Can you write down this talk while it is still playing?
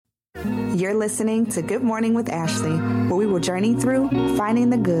You're listening to Good Morning with Ashley, where we will journey through finding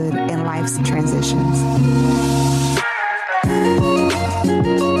the good in life's transitions.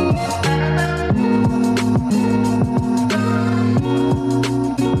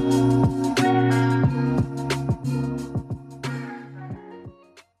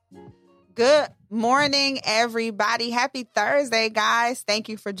 Good morning, everybody. Happy Thursday, guys. Thank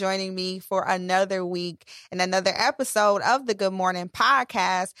you for joining me for another week and another episode of the Good Morning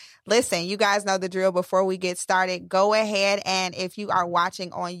Podcast. Listen, you guys know the drill. Before we get started, go ahead and if you are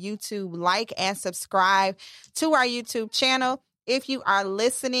watching on YouTube, like and subscribe to our YouTube channel. If you are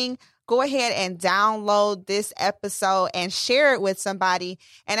listening, go ahead and download this episode and share it with somebody.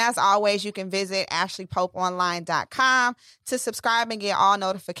 And as always, you can visit ashleypopeonline.com to subscribe and get all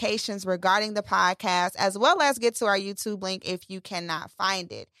notifications regarding the podcast, as well as get to our YouTube link if you cannot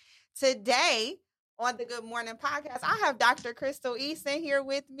find it. Today on the Good Morning Podcast, I have Dr. Crystal Eason here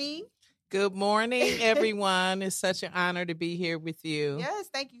with me. Good morning, everyone. It's such an honor to be here with you. Yes,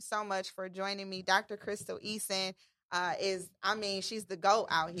 thank you so much for joining me. Dr. Crystal Eason she's the GOAT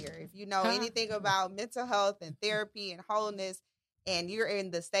out here. If you know anything about mental health and therapy and wholeness, and you're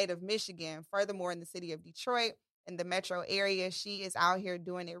in the state of Michigan, furthermore in the city of Detroit, in the metro area, she is out here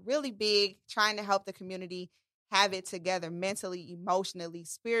doing it really big, trying to help the community have it together mentally, emotionally,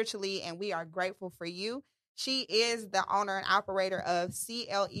 spiritually, and we are grateful for you. She is the owner and operator of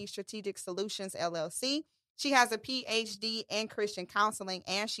CLE Strategic Solutions, LLC. She has a PhD in Christian counseling,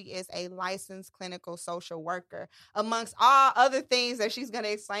 and she is a licensed clinical social worker, amongst all other things that she's going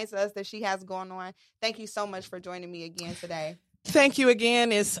to explain to us that she has going on. Thank you so much for joining me again today. Thank you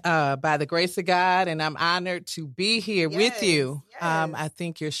again. It's by the grace of God, and I'm honored to be here with you. Yes. I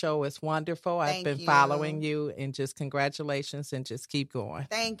think your show is wonderful. I've been following you, and just congratulations, and just keep going.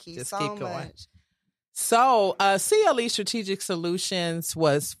 Thank you just so keep going. much. So CLE Strategic Solutions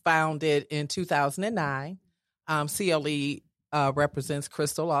was founded in 2009. CLE represents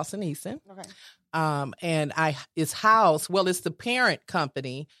Crystal Lawson Eason. Okay. And it's housed, it's the parent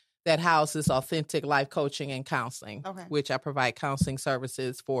company that houses Authentic Life Coaching and Counseling, which I provide counseling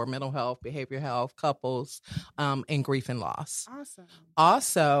services for mental health, behavioral health, couples, and grief and loss. Awesome.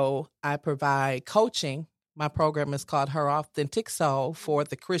 Also, I provide coaching. My program is called Her Authentic Soul for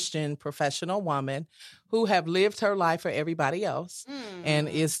the Christian professional woman who have lived her life for everybody else and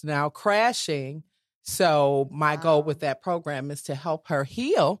is now crashing. So my goal with that program is to help her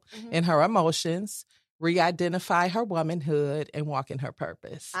heal in her emotions, re-identify her womanhood, and walk in her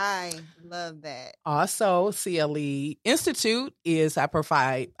purpose. I love that. Also, CLE Institute is I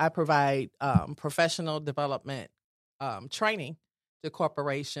provide professional development training to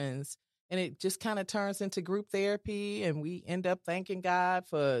corporations, and it just kind of turns into group therapy, and we end up thanking God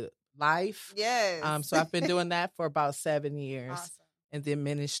for life. Yes. So I've been doing that for about 7 years. Awesome. And then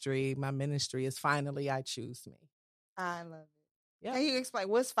my ministry is Finally I Choose Me. I love it. Yep. Can you explain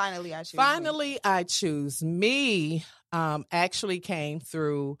what's Finally I Choose Finally Me? I Choose Me actually came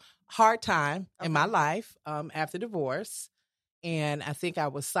through hard time in my life after divorce. And I think I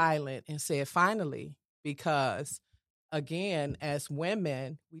was silent and said finally, because again, as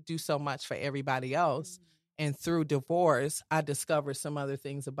women, we do so much for everybody else. And through divorce, I discovered some other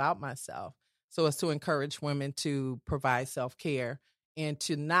things about myself. So it's to encourage women to provide self-care and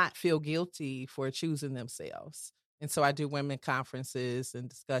to not feel guilty for choosing themselves. And so I do women conferences and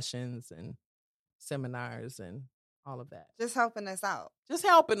discussions and seminars and all of that. Just helping us out.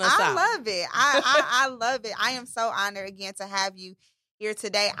 I love it. I love it. I am so honored again to have you here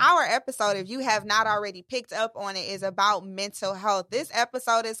today. Our episode, if you have not already picked up on it, is about mental health. This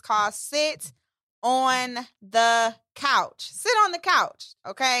episode is called Sit on the Couch. Sit on the couch,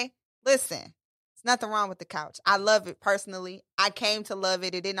 okay? Listen. Nothing wrong with the couch. I love it personally. I came to love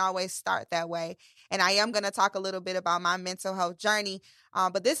it. It didn't always start that way. And I am going to talk a little bit about my mental health journey.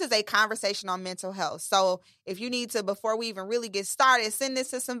 But this is a conversation on mental health. So if you need to, before we even really get started, send this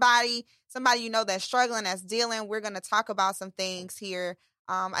to somebody you know that's struggling, that's dealing. We're going to talk about some things here.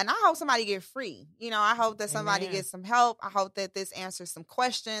 And I hope somebody get free. I hope that somebody gets some help. I hope that this answers some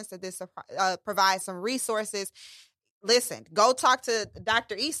questions, that this provides some resources. Listen, go talk to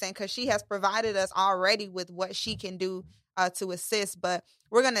Dr. Eason because she has provided us already with what she can do to assist. But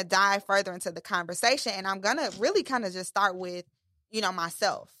we're going to dive further into the conversation. And I'm going to really kind of just start with,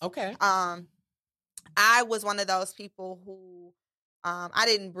 myself. Okay. I was one of those people who I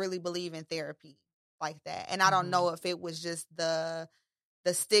didn't really believe in therapy like that. And I don't know if it was just the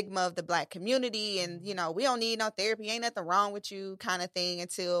stigma of the Black community and, we don't need no therapy, ain't nothing wrong with you kind of thing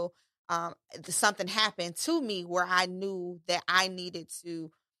until something happened to me where I knew that I needed to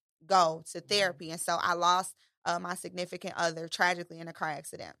go to therapy. And so I lost my significant other tragically in a car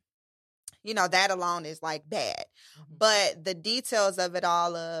accident. that alone is like bad. Mm-hmm. But the details of it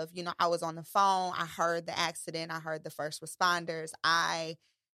all I was on the phone, I heard the accident, I heard the first responders, I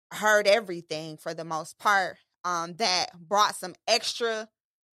heard everything for the most part, that brought some extra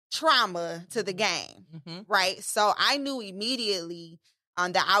trauma to the game, Mm-hmm. right? So I knew immediately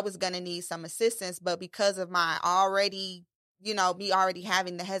that I was going to need some assistance, but because of my me already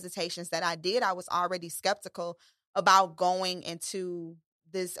having the hesitations that I did, I was already skeptical about going into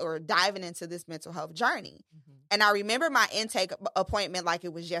this or diving into this mental health journey. Mm-hmm. And I remember my intake appointment like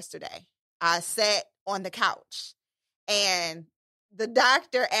it was yesterday. I sat on the couch and the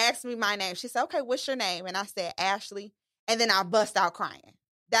doctor asked me my name. She said, "Okay, what's your name?" And I said, "Ashley." And then I bust out crying.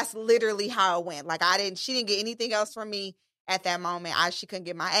 That's literally how it went. Like she didn't get anything else from me at that moment. She couldn't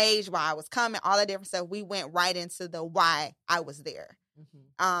get my age, why I was coming, all that different stuff. We went right into the why I was there.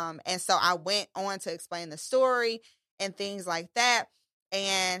 Mm-hmm. And so I went on to explain the story and things like that.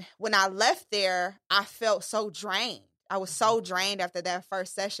 And when I left there, I felt so drained. I was so drained after that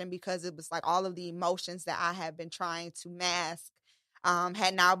first session because it was like all of the emotions that I had been trying to mask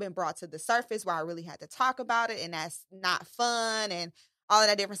had now been brought to the surface where I really had to talk about it. And that's not fun and all of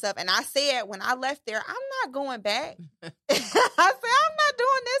that different stuff. And I said, when I left there, I'm not going back. I said, I'm not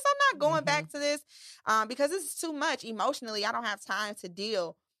doing this. I'm not going back to this because this is too much emotionally. I don't have time to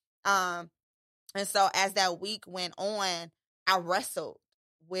deal. And so as that week went on, I wrestled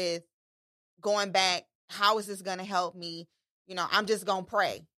with going back. How is this going to help me? I'm just going to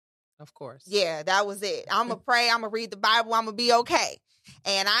pray. Of course. Yeah, that was it. I'm going to pray. I'm going to read the Bible. I'm going to be okay.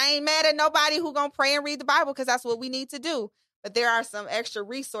 And I ain't mad at nobody who going to pray and read the Bible because that's what we need to do. But there are some extra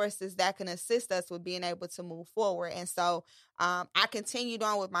resources that can assist us with being able to move forward. And so I continued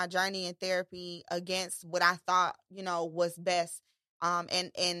on with my journey in therapy against what I thought, was best.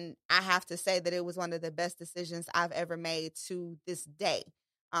 And I have to say that it was one of the best decisions I've ever made to this day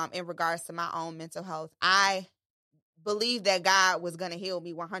in regards to my own mental health. I believe that God was going to heal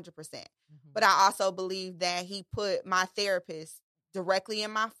me 100%. But I also believe that he put my therapist directly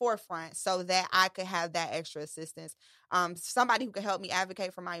in my forefront so that I could have that extra assistance. Somebody who could help me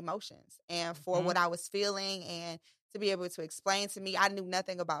advocate for my emotions and for what I was feeling and to be able to explain to me. I knew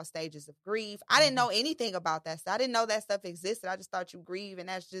nothing about stages of grief. I didn't know anything about that stuff. I didn't know that stuff existed. I just thought you grieve and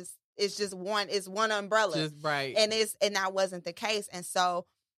it's one umbrella. Just right. And that wasn't the case. And so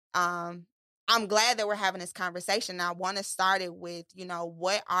I'm glad that we're having this conversation. I want to start it with,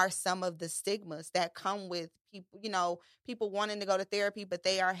 what are some of the stigmas that come with people wanting to go to therapy, but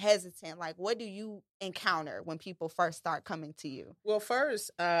they are hesitant. Like, what do you encounter when people first start coming to you? Well, first,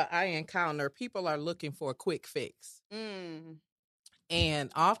 I encounter people are looking for a quick fix.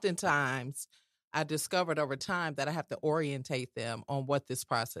 And oftentimes I discovered over time that I have to orientate them on what this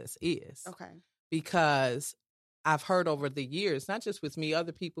process is. Okay. Because I've heard over the years, not just with me,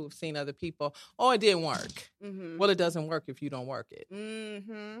 other people have seen other people, it didn't work. Well, it doesn't work if you don't work it.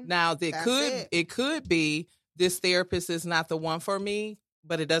 Now, it could be this therapist is not the one for me,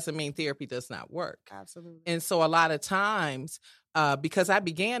 but it doesn't mean therapy does not work. Absolutely. And so a lot of times, because I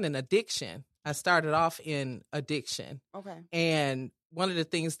began in addiction, I started off in addiction. Okay. And one of the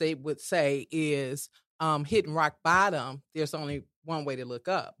things they would say is hitting rock bottom, there's only one way to look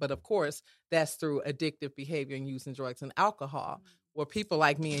up. But of course, that's through addictive behavior and using drugs and alcohol. Where people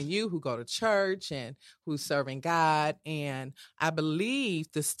like me and you who go to church and who's serving God. And I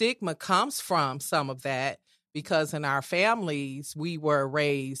believe the stigma comes from some of that because in our families, we were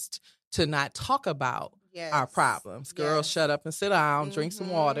raised to not talk about our problems. Girls, shut up and sit down, drink some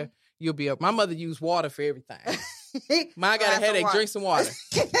water. You'll be up. My mother used water for everything. Mom got a headache, drink some water.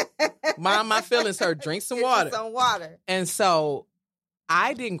 Mom, my feelings hurt, drink some water. Some water. And so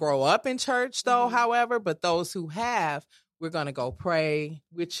I didn't grow up in church though, however, but those who have, we're going to go pray,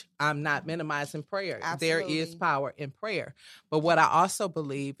 which I'm not minimizing prayer. Absolutely. There is power in prayer. But what I also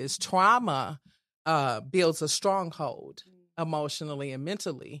believe is trauma builds a stronghold emotionally and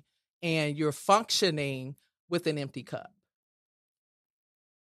mentally, and you're functioning with an empty cup.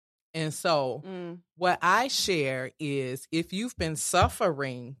 And so what I share is if you've been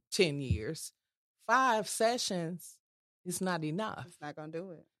suffering 10 years, 5 sessions is not enough. It's not going to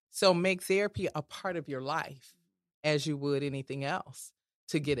do it. So make therapy a part of your life as you would anything else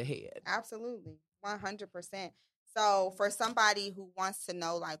to get ahead. Absolutely. 100%. So for somebody who wants to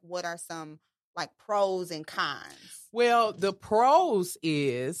know, like, what are some like pros and cons? Well, the pros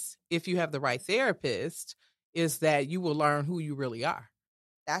is if you have the right therapist is that you will learn who you really are.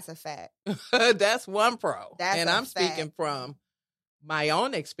 That's a fact. That's one pro. That's I'm speaking from my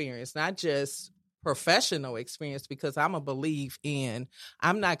own experience, not just professional experience, because I'm a believe in,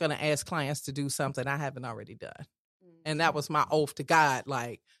 I'm not going to ask clients to do something I haven't already done. And that was my oath to God.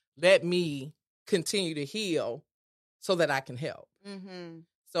 Like, let me continue to heal so that I can help. Mm-hmm.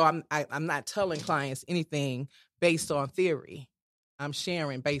 So I'm not telling clients anything based on theory. I'm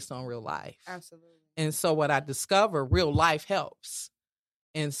sharing based on real life. Absolutely. And so what I discover, real life helps.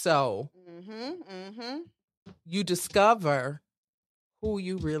 And so you discover who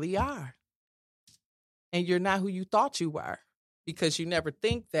you really are. And you're not who you thought you were, because you never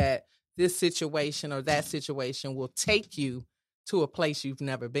think that this situation or that situation will take you to a place you've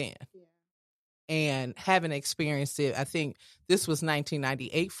never been. Yeah. And having experienced it, I think this was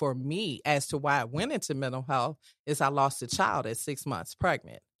 1998 for me. As to why I went into mental health is I lost a child at 6 months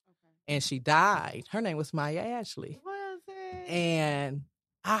pregnant. Okay. And she died. Her name was Maya Ashley. Was it? And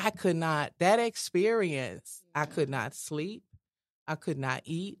I could not, that experience, I could not sleep. I could not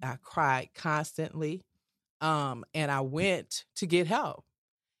eat. I cried constantly. And I went to get help.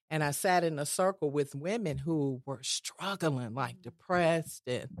 And I sat in a circle with women who were struggling, like depressed.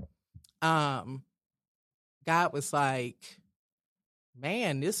 And God was like,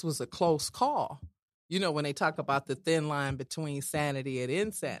 man, this was a close call. You know, when they talk about the thin line between sanity and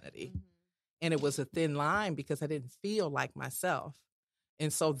insanity. Mm-hmm. And it was a thin line because I didn't feel like myself.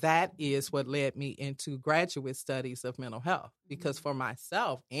 And so that is what led me into graduate studies of mental health. Because for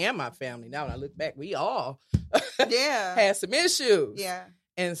myself and my family, now when I look back, we all had some issues. Yeah.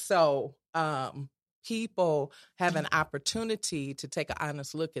 And so people have an opportunity to take an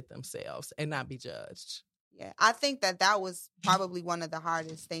honest look at themselves and not be judged. Yeah. I think that was probably one of the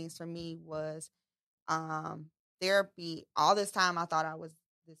hardest things for me was therapy. All this time I thought I was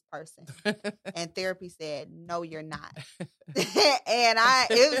this person. And therapy said, no, you're not. And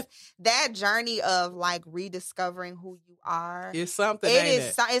it was that journey of like rediscovering who you are. It's something.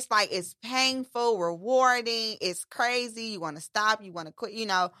 It's like, it's painful, rewarding, it's crazy. You want to stop, you want to quit, you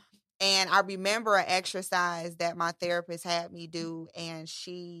know. And I remember an exercise that my therapist had me do, and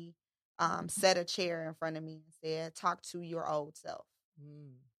she set a chair in front of me and said, talk to your old self.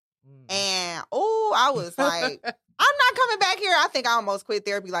 And I was like, I'm not coming back here. I think I almost quit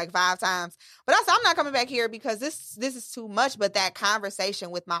therapy like 5 times. But I said, I'm not coming back here because this is too much. But that conversation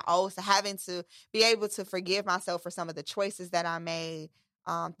with my old, so having to be able to forgive myself for some of the choices that I made,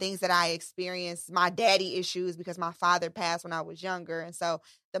 things that I experienced, my daddy issues because my father passed when I was younger. And so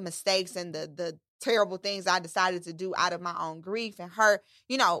the mistakes and the terrible things I decided to do out of my own grief and hurt,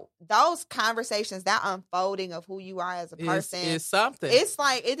 you know, those conversations, that unfolding of who you are as a person. It's something. It's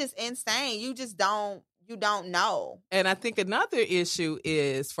like, it is insane. You just don't know. And I think another issue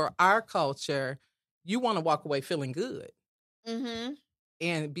is for our culture, you want to walk away feeling good. Mm-hmm.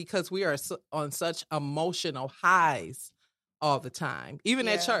 And because we are on such emotional highs all the time, even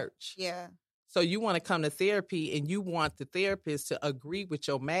at church. Yeah. So you want to come to therapy and you want the therapist to agree with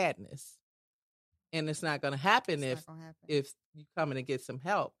your madness. And it's not going to happen if you come in and get some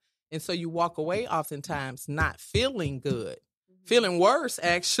help. And so you walk away oftentimes not feeling good, feeling worse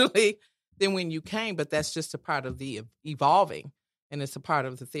actually than when you came. But that's just a part of the evolving, and it's a part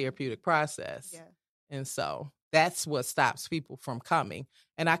of the therapeutic process. Yeah. And so that's what stops people from coming.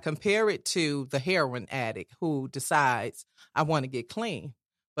 And I compare it to the heroin addict who decides, I want to get clean.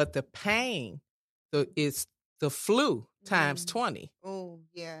 But the pain is the flu times 20. Oh,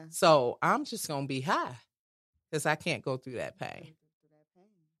 yeah. So I'm just going to be high because I can't go through that pain.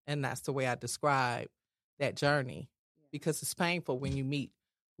 And that's the way I describe that journey, because it's painful when you meet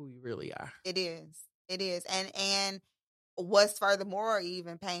who you really are. It is. And what's furthermore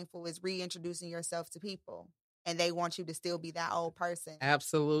even painful is reintroducing yourself to people, and they want you to still be that old person.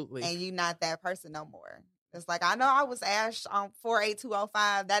 Absolutely. And you're not that person no more. It's like, I know I was Ash on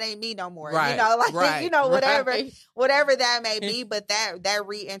 48205. That ain't me no more. Right, you know, like, right, you know, whatever that may Mm-hmm. be. But that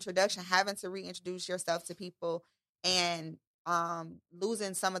reintroduction, having to reintroduce yourself to people and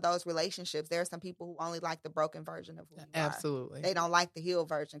losing some of those relationships. There are some people who only like the broken version of who you are. Absolutely. They don't like the healed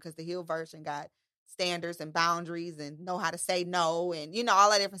version because the healed version got standards and boundaries and know how to say no and, you know, all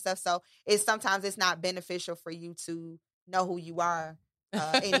that different stuff. So sometimes it's not beneficial for you to know who you are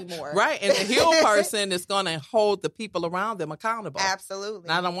anymore. Right. And the healed person is going to hold the people around them accountable. Absolutely.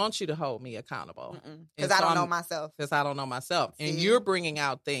 And I don't want you to hold me accountable. Because I don't know myself. Because I don't know myself. And you're bringing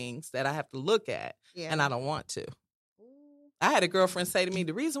out things that I have to look at, and I don't want to. I had a girlfriend say to me,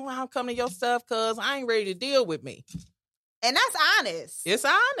 the reason why I'm coming to your stuff, because I ain't ready to deal with me. And that's honest. It's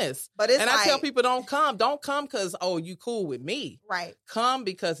honest. But it's I tell people, don't come. Don't come because, you cool with me. Right. Come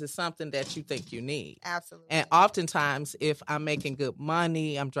because it's something that you think you need. Absolutely. And oftentimes, if I'm making good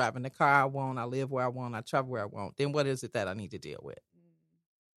money, I'm driving the car I want, I live where I want, I travel where I want, then what is it that I need to deal with?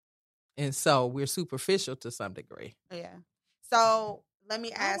 And so we're superficial to some degree. Yeah. So let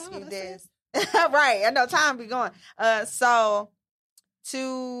me ask you this. Right. I know time be going. So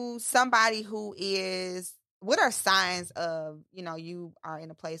to to somebody what are signs of, you are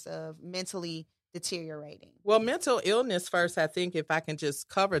in a place of mentally deteriorating? Well, mental illness first, I think if I can just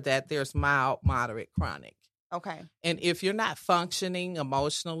cover that, there's mild, moderate, chronic. Okay. And if you're not functioning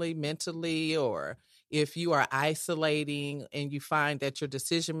emotionally, mentally, or if you are isolating and you find that your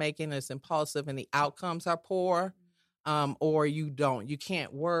decision making is impulsive and the outcomes are poor, or you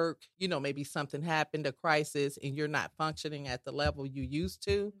can't work, maybe something happened, a crisis, and you're not functioning at the level you used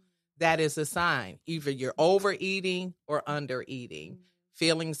to, that is a sign. Either you're overeating or undereating,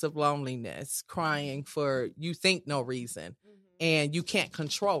 feelings of loneliness, crying for you think no reason, and you can't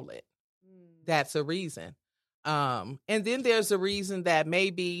control it. That's a reason. And then there's a reason that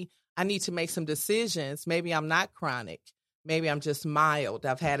maybe I need to make some decisions. Maybe I'm not chronic. Maybe I'm just mild.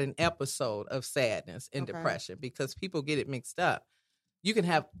 I've had an episode of sadness and depression, because people get it mixed up. You can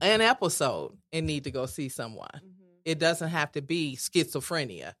have an episode and need to go see someone. It doesn't have to be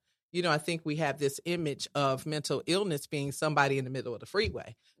schizophrenia. I think we have this image of mental illness being somebody in the middle of the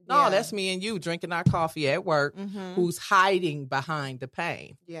freeway. No, that's me and you drinking our coffee at work, who's hiding behind the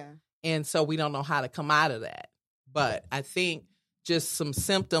pain. Yeah. And so we don't know how to come out of that. But I think just some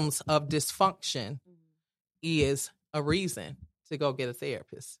symptoms of dysfunction is a reason to go get a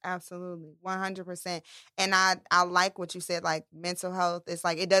therapist. Absolutely. 100%. And I like what you said, like mental health. It's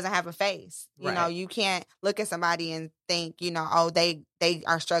like, it doesn't have a face. You can't look at somebody and think, they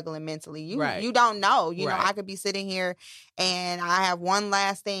are struggling mentally. You don't know. I could be sitting here and I have one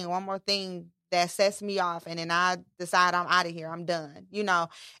more thing that sets me off, and then I decide I'm out of here. I'm done,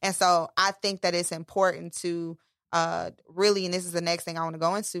 And so I think that it's important to really, and this is the next thing I want to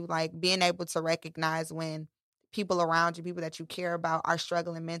go into, like being able to recognize when people around you, people that you care about, are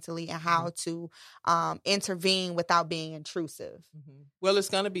struggling mentally, and how to intervene without being intrusive. Well, it's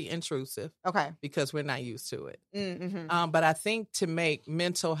going to be intrusive. Okay. Because we're not used to it. But I think to make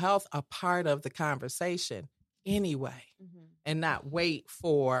mental health a part of the conversation anyway, and not wait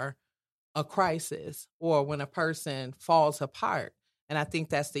for a crisis or when a person falls apart. And I think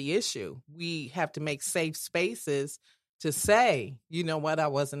that's the issue. We have to make safe spaces to say, you know what, I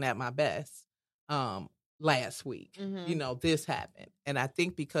wasn't at my best last week. This happened. And I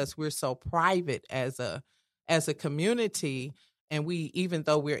think because we're so private as a community, and even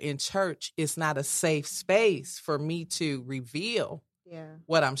though we're in church, it's not a safe space for me to reveal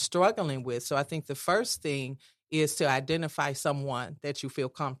what I'm struggling with. So I think the first thing is to identify someone that you feel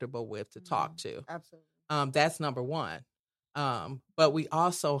comfortable with to talk to. Absolutely. That's number one. But we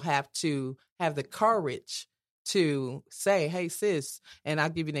also have to have the courage to say, hey, sis, and I'll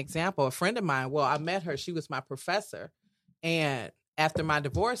give you an example. A friend of mine, I met her. She was my professor. And after my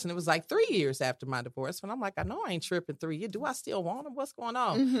divorce, and it was like 3 years after my divorce, and I'm like, I know I ain't tripping 3 years. Do I still want him? What's going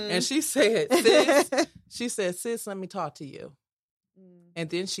on? And she said, sis, let me talk to you. And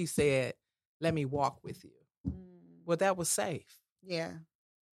then she said, let me walk with you. Well, that was safe. Yeah.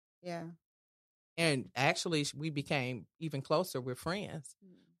 And actually, we became even closer. We're friends.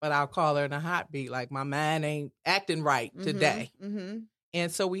 But I'll call her in a heartbeat, like, my mind ain't acting right today.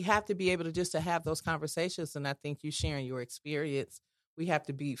 And so we have to be able to have those conversations. And I think you sharing your experience, we have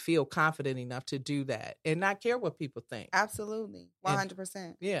to feel confident enough to do that and not care what people think. Absolutely.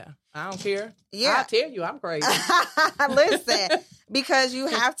 100%. I don't care. Yeah. I'll tell you I'm crazy. Listen, because you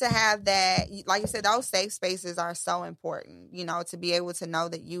have to have that, like you said, those safe spaces are so important, to be able to know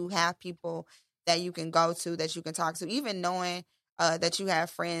that you have people that you can go to, that you can talk to, even knowing that you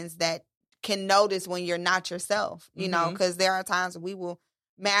have friends that can notice when you're not yourself, because there are times we will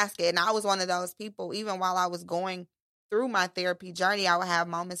mask it. And I was one of those people, even while I was going through my therapy journey, I would have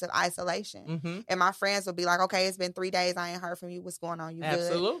moments of isolation. And my friends would be like, okay, it's been 3 days. I ain't heard from you. What's going on? You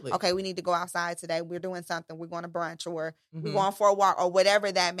Absolutely. good? Okay, we need to go outside today. We're doing something. We're going to brunch, or we're going for a walk, or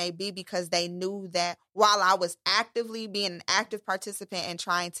whatever that may be, because they knew that while I was actively being an active participant and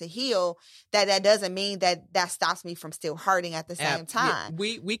trying to heal, that doesn't mean that stops me from still hurting at the same time.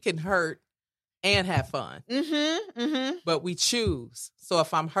 We can hurt and have fun. But we choose. So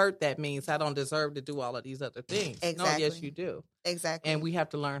if I'm hurt, that means I don't deserve to do all of these other things. Exactly. No, yes, you do. Exactly. And we have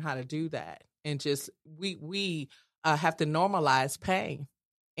to learn how to do that. And we have to normalize pain.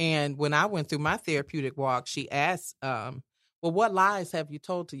 And when I went through my therapeutic walk, she asked, well, what lies have you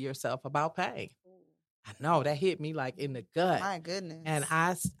told to yourself about pain? I know that hit me like in the gut. My goodness. And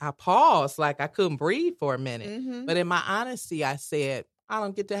I paused, like I couldn't breathe for a minute. But in my honesty, I said, I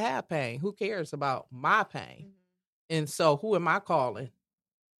don't get to have pain. Who cares about my pain? And so who am I calling?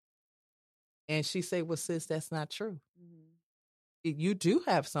 And she said, well, sis, that's not true. You do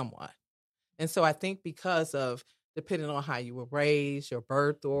have someone. And so I think because of, depending on how you were raised, your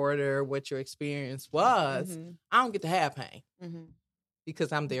birth order, what your experience was, I don't get to have pain.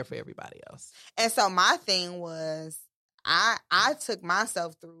 because I'm there for everybody else. And so my thing was, I took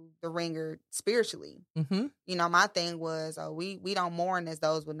myself through the ringer spiritually. Mm-hmm. You know, my thing was, we don't mourn as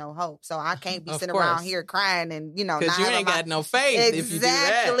those with no hope. So I can't be Of sitting course. around here crying and, you know, Because you ain't got no faith if you do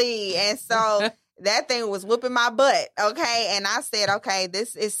that. Exactly. And so that thing was whooping my butt. Okay. And I said, okay,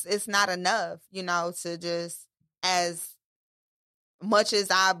 it's not enough, you know, to just, as much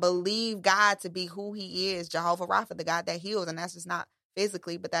as I believe God to be who he is, Jehovah Rapha, the God that heals, and that's just not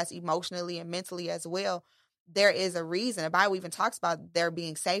physically, but that's emotionally and mentally as well. There is a reason. The Bible even talks about there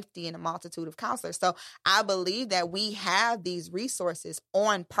being safety in a multitude of counselors. So I believe that we have these resources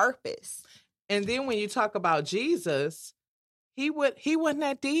on purpose. And then when you talk about Jesus, he wasn't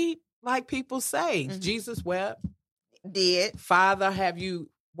that deep, like people say. Mm-hmm. Jesus wept. Did. Father,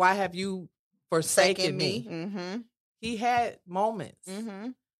 why have you forsaken me? Mm-hmm. He had moments. Mm-hmm.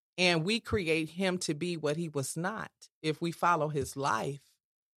 And we create him to be what he was not. If we follow his life,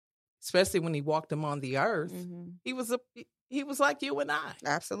 especially when he walked among the earth, Mm-hmm. he was like you and I.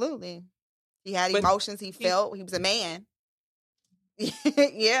 Absolutely. He had emotions. He felt. He was a man.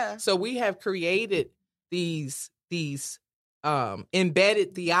 Yeah. So we have created these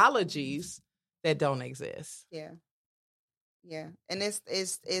embedded theologies that don't exist. Yeah. Yeah. And it's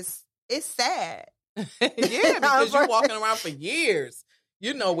sad. Yeah, because you're walking around for years,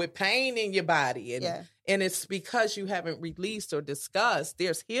 you know, with pain in your body. And it's because you haven't released or discussed.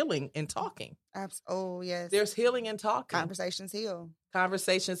 There's healing in talking. Oh, yes. There's healing in talking. Conversations heal.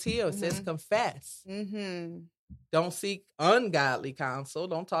 Conversations heal. It says confess. Mm-hmm. Don't seek ungodly counsel.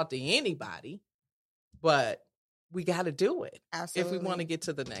 Don't talk to anybody. But we got to do it. Absolutely. If we want to get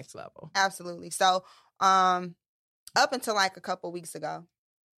to the next level. Absolutely. So up until like a couple weeks ago,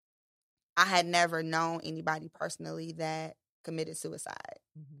 I had never known anybody personally that committed suicide.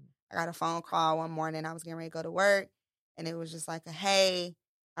 Mm-hmm. I got a phone call one morning. I was getting ready to go to work, and it was just like, hey,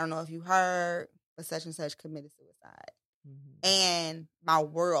 I don't know if you heard, but such and such committed suicide. Mm-hmm. And my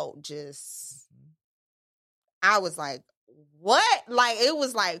world just, I was like, what? Like, it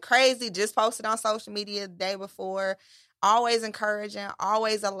was like crazy. Just posted on social media the day before. Always encouraging,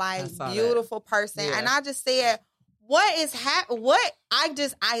 always a beautiful person. Yeah. And I just said, what is what?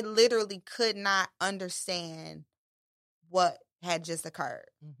 I literally could not understand what had just occurred.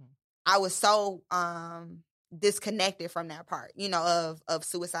 Mm-hmm. I was so disconnected from that part, you know, of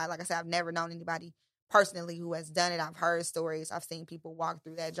suicide. Like I said, I've never known anybody personally who has done it. I've heard stories. I've seen people walk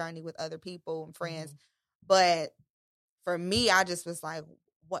through that journey with other people and friends. Mm-hmm. But for me, I just was like,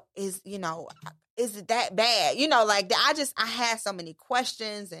 what is, you know, is it that bad? You know, like I had so many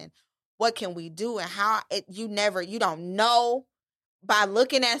questions, and what can we do, and how you don't know by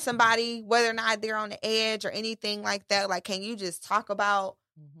looking at somebody whether or not they're on the edge or anything like that. Like, can you just talk about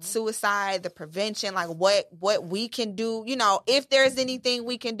suicide, the prevention, like what we can do, you know, if there's anything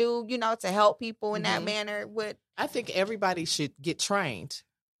we can do, you know, to help people in that manner? I think everybody should get trained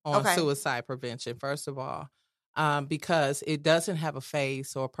on suicide prevention, first of all. Because it doesn't have a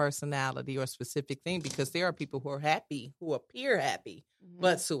face or a personality or a specific thing, because there are people who are happy, who appear happy,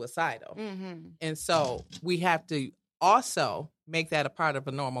 but suicidal. Mm-hmm. And so we have to also make that a part of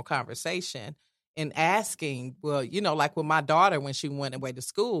a normal conversation and asking, well, you know, like with my daughter, when she went away to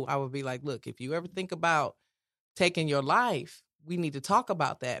school, I would be like, look, if you ever think about taking your life, we need to talk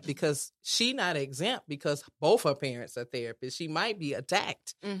about that, because she not exempt, because both her parents are therapists. She might be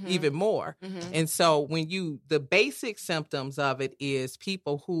attacked even more. Mm-hmm. And so the basic symptoms of it is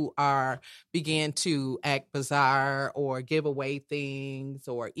people who begin to act bizarre or give away things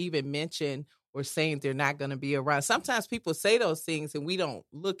or even mention or saying they're not going to be around. Sometimes people say those things and we don't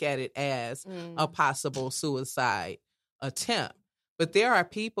look at it as a possible suicide attempt. But there are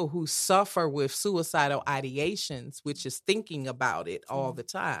people who suffer with suicidal ideations, which is thinking about it all the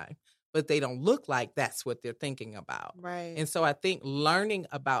time, but they don't look like that's what they're thinking about. Right. And so I think learning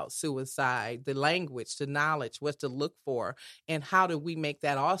about suicide, the language, the knowledge, what to look for, and how do we make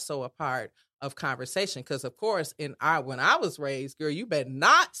that also a part of conversation? Because, of course, when I was raised, girl, you better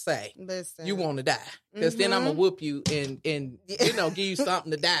not say you want to die, because then I'm going to whoop you and you know, give you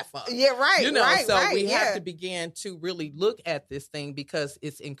something to die for. Yeah, right. You know, right, so right, we have to begin to really look at this thing, because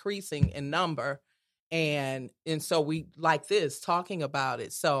it's increasing in number. And so we like this, talking about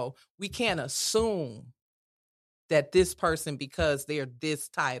it. So we can't assume that this person, because they're this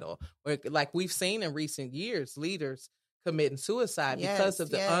title, or like we've seen in recent years, leaders committing suicide because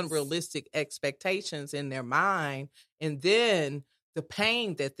of the unrealistic expectations in their mind. And then the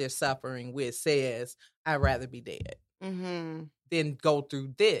pain that they're suffering with says, I'd rather be dead than go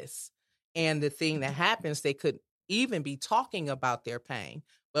through this. And the thing that happens, they could even be talking about their pain,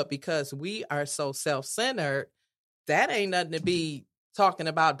 but because we are so self-centered, that ain't nothing to be talking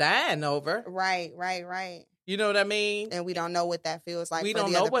about dying over. Right. You know what I mean? And we don't know what that feels like. We for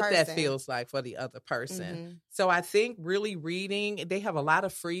don't the know other what person. that feels like for the other person. Mm-hmm. So I think really reading, they have a lot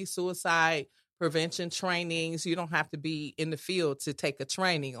of free suicide prevention trainings. You don't have to be in the field to take a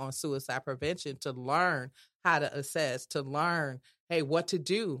training on suicide prevention to learn how to assess, to learn, hey, what to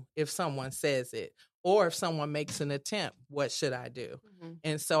do if someone says it, or if someone makes an attempt, what should I do? Mm-hmm.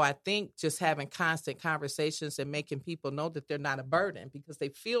 And so I think just having constant conversations and making people know that they're not a burden because they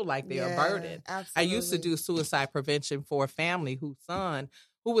feel like they're a burden. Absolutely. I used to do suicide prevention for a family whose son,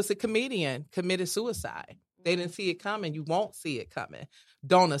 who was a comedian, committed suicide. They didn't see it coming. You won't see it coming.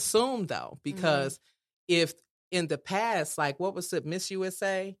 Don't assume, though, because if in the past, like what was it, Miss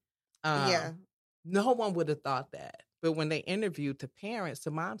USA? No one would have thought that. But when they interviewed the parents, the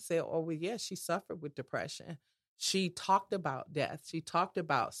mom said, oh, well, yes, she suffered with depression. She talked about death. She talked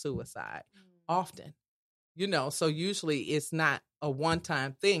about suicide often. You know, so usually it's not a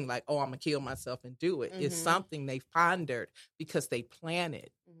one-time thing like, oh, I'm going to kill myself and do it. It's something they've pondered because they plan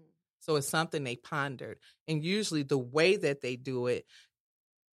it. So it's something they pondered. And usually the way that they do it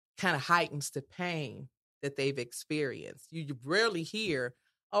kind of heightens the pain that they've experienced. You rarely hear,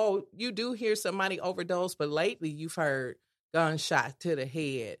 oh, you do hear somebody overdose, but lately you've heard gunshot to the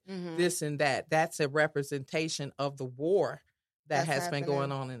head, this and that. That's a representation of the war that has been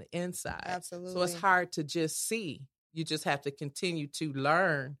going on in the inside. Absolutely. So it's hard to just see. You just have to continue to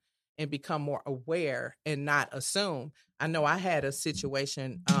learn and become more aware and not assume. I know I had a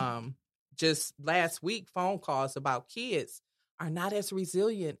situation just last week, phone calls about kids are not as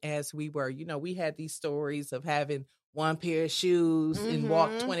resilient as we were. You know, we had these stories of having one pair of shoes and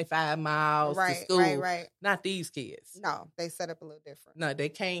walk 25 miles to school. Right. Not these kids. No, they set up a little different. No, they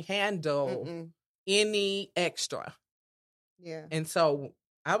can't handle any extra. Yeah. And so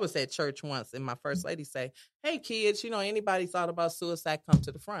I was at church once and my first lady say, hey, kids, you know, anybody thought about suicide, come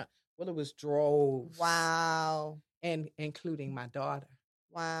to the front. Well, it was droves. Wow. And including my daughter.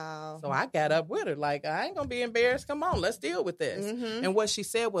 Wow. So I got up with her like, I ain't going to be embarrassed. Come on, let's deal with this. And what she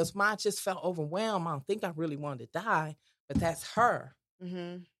said was, Ma, just felt overwhelmed. I don't think I really wanted to die, but that's her.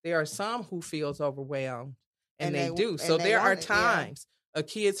 There are some who feels overwhelmed and they do. So there are times a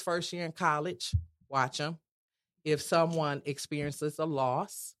kid's first year in college, watch them. If someone experiences a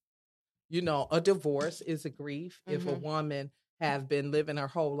loss, you know, a divorce is a grief. If a woman have been living her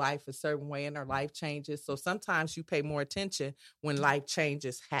whole life a certain way and her life changes. So sometimes you pay more attention when life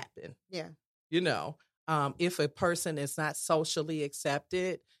changes happen. Yeah. You know, if a person is not socially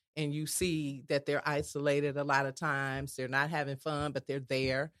accepted and you see that they're isolated a lot of times, they're not having fun, but they're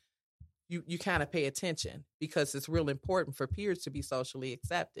there, you kind of pay attention because it's real important for peers to be socially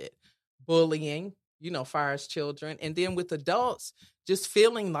accepted. Bullying, you know, far as children. And then with adults, just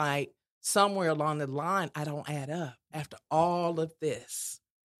feeling like somewhere along the line, I don't add up. After all of this,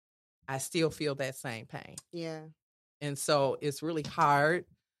 I still feel that same pain. Yeah. And so it's really hard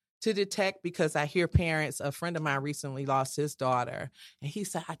to detect because I hear parents, a friend of mine recently lost his daughter, and he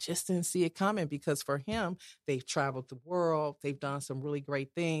said, I just didn't see it coming because for him, they've traveled the world. They've done some really great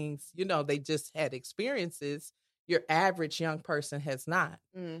things. You know, they just had experiences your average young person has not.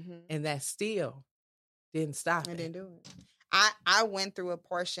 And that still didn't stop it. I didn't do it. I went through a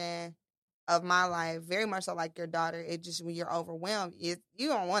portion of my life, very much so like your daughter. It just, when you're overwhelmed, you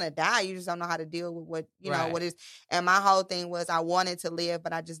don't want to die. You just don't know how to deal with what, you know, what is. And my whole thing was I wanted to live,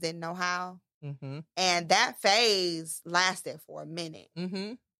 but I just didn't know how. And that phase lasted for a minute.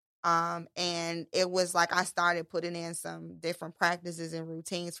 And it was like I started putting in some different practices and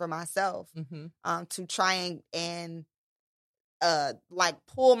routines for myself to try and like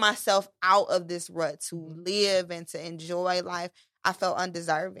pull myself out of this rut, to live and to enjoy life. I felt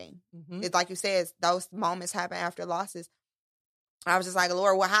undeserving. It's like you said, those moments happen after losses. I was just like,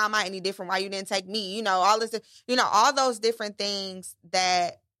 Lord, well, how am I any different? Why you didn't take me? You know, all this, you know, all those different things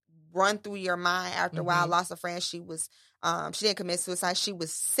that run through your mind after a while. I lost a friend. She was, she didn't commit suicide. She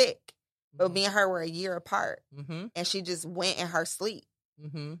was sick, but me and her were a year apart, and she just went in her sleep.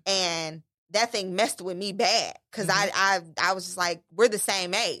 And that thing messed with me bad because I was just like, we're the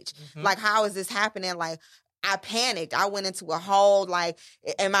same age. Like, how is this happening? Like, I panicked. I went into a hole, like,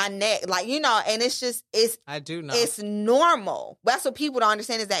 in my neck, like, you know, and it's just, I do know. It's normal. That's what people don't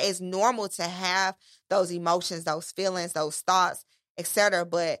understand, is that it's normal to have those emotions, those feelings, those thoughts, etc.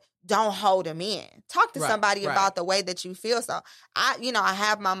 But don't hold them in. Talk to somebody about the way that you feel. So I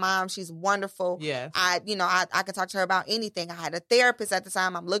have my mom. She's wonderful. Yes. I can talk to her about anything. I had a therapist at the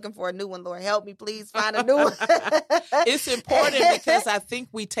time. I'm looking for a new one. Lord, help me, please find a new one. It's important because I think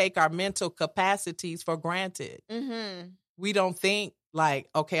we take our mental capacities for granted. We don't think like,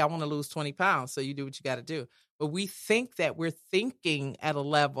 okay, I want to lose 20 pounds. So you do what you got to do. but we think that we're thinking at a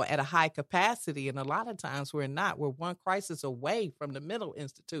level, at a high capacity. And a lot of times we're not. We're one crisis away from the mental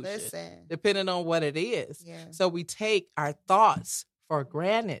institution, depending on what it is. Yeah. So we take our thoughts for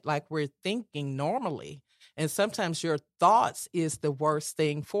granted, like we're thinking normally. And sometimes your thoughts is the worst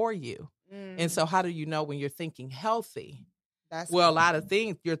thing for you. And so how do you know when you're thinking healthy? A lot of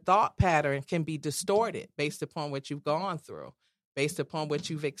things, your thought pattern can be distorted based upon what you've gone through, based upon what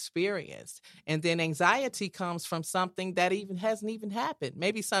you've experienced. And then anxiety comes from something that hasn't even happened.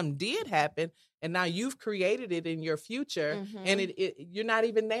 Maybe something did happen, and now you've created it in your future, and you're not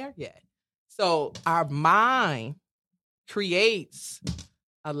even there yet. So our mind creates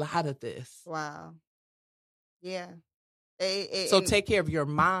a lot of this. Wow. Yeah. So take care of your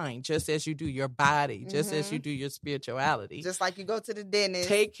mind just as you do your body, just as you do your spirituality. Just like you go to the dentist.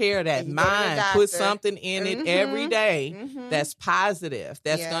 Take care of that mind. Put something in it every day that's positive,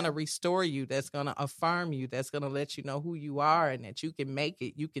 that's going to restore you, that's going to affirm you, that's going to let you know who you are and that you can make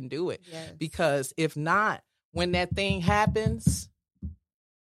it, you can do it. Yes. Because if not, when that thing happens,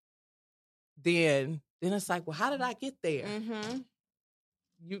 then it's like, well, how did I get there?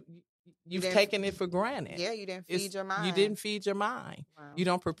 You've taken it for granted. Yeah, you didn't feed your mind. You didn't feed your mind. Wow. You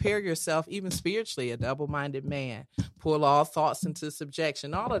don't prepare yourself, even spiritually, a double-minded man. Pull all thoughts into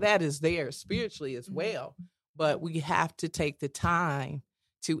subjection. All of that is there spiritually as well. But we have to take the time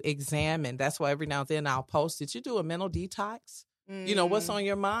to examine. That's why every now and then I'll post, did you do a mental detox? You know, what's on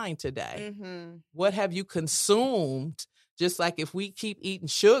your mind today? What have you consumed? Just like if we keep eating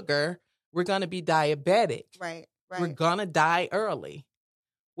sugar, we're going to be diabetic. Right. We're going to die early.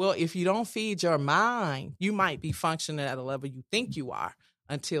 Well, if you don't feed your mind, you might be functioning at a level you think you are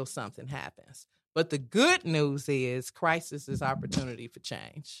until something happens. But the good news is crisis is opportunity for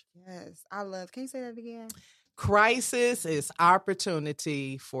change. Yes, can you say that again? Crisis is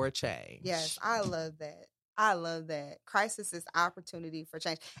opportunity for change. Yes, I love that. I love that. Crisis is opportunity for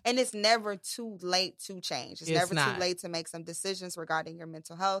change. And it's never too late to change. It's never too late to make some decisions regarding your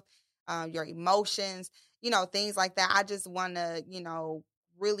mental health, your emotions, things like that. I just want to,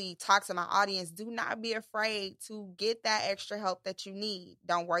 really talk to my audience. Do not be afraid to get that extra help that you need.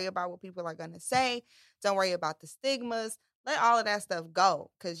 Don't worry about what people are going to say. Don't worry about the stigmas. Let all of that stuff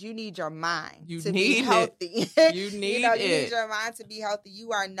go because you need your mind to be healthy. You need You need your mind to be healthy.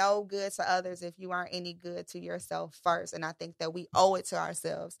 You are no good to others if you aren't any good to yourself first. And I think that we owe it to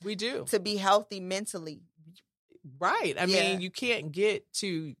ourselves. We do. To be healthy mentally. Right. I mean, you can't get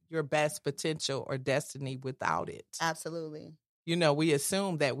to your best potential or destiny without it. Absolutely. We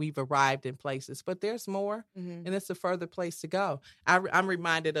assume that we've arrived in places, but there's more, and it's a further place to go. I'm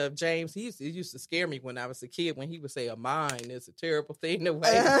reminded of James. He used to scare me when I was a kid when he would say, a mind is a terrible thing to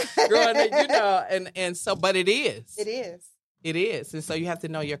waste. Growing up, and so, but it is. It is. It is. And so you have to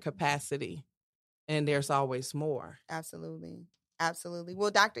know your capacity, and there's always more. Absolutely. Absolutely.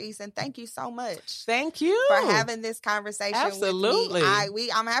 Well, Dr. Eason, thank you so much. Thank you for having this conversation Absolutely. with me.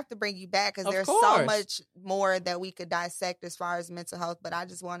 I'm going to have to bring you back because there's so much more that we could dissect as far as mental health. But I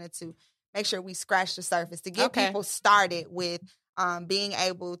just wanted to make sure we scratch the surface to get people started with being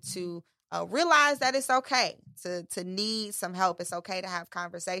able to realize that it's okay to need some help. It's okay to have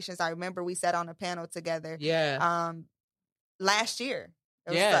conversations. I remember we sat on a panel together last year.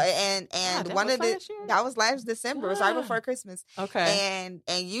 That was last December. It was right before Christmas. Okay.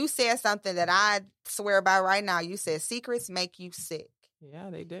 And you said something that I swear by right now. You said secrets make you sick. Yeah,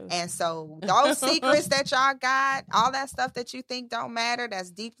 they do. And so those secrets that y'all got, all that stuff that you think don't matter,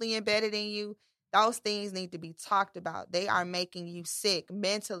 that's deeply embedded in you, those things need to be talked about. They are making you sick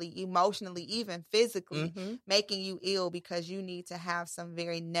mentally, emotionally, even physically, making you ill because you need to have some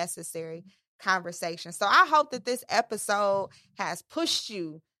very necessary conversation. So I hope that this episode has pushed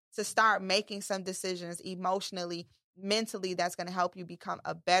you to start making some decisions emotionally, mentally, that's going to help you become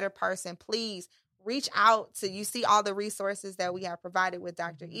a better person. Please reach out to, you see all the resources that we have provided with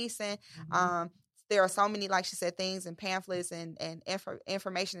Dr. Eason. There are so many, like she said, things and pamphlets and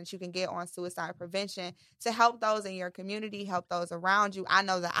information that you can get on suicide prevention to help those in your community, help those around you. I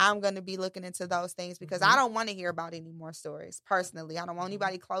know that I'm going to be looking into those things because I don't want to hear about any more stories personally. I don't want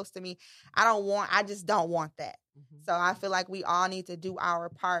anybody close to me. I just don't want that. So I feel like we all need to do our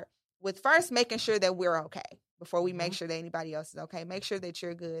part with first making sure that we're okay before we make sure that anybody else is okay. Make sure that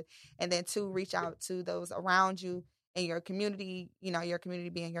you're good. And then two, reach out to those around you in your community, your community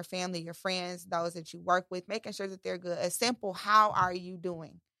being your family, your friends, those that you work with, making sure that they're good. A simple, how are you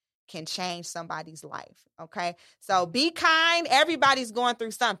doing, can change somebody's life. Okay. So be kind. Everybody's going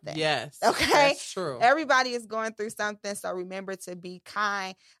through something. Yes. Okay. That's true. Everybody is going through something. So remember to be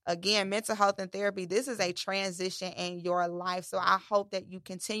kind. Again, mental health and therapy, this is a transition in your life. So I hope that you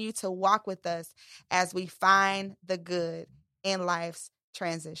continue to walk with us as we find the good in life's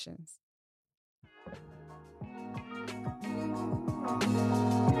transitions.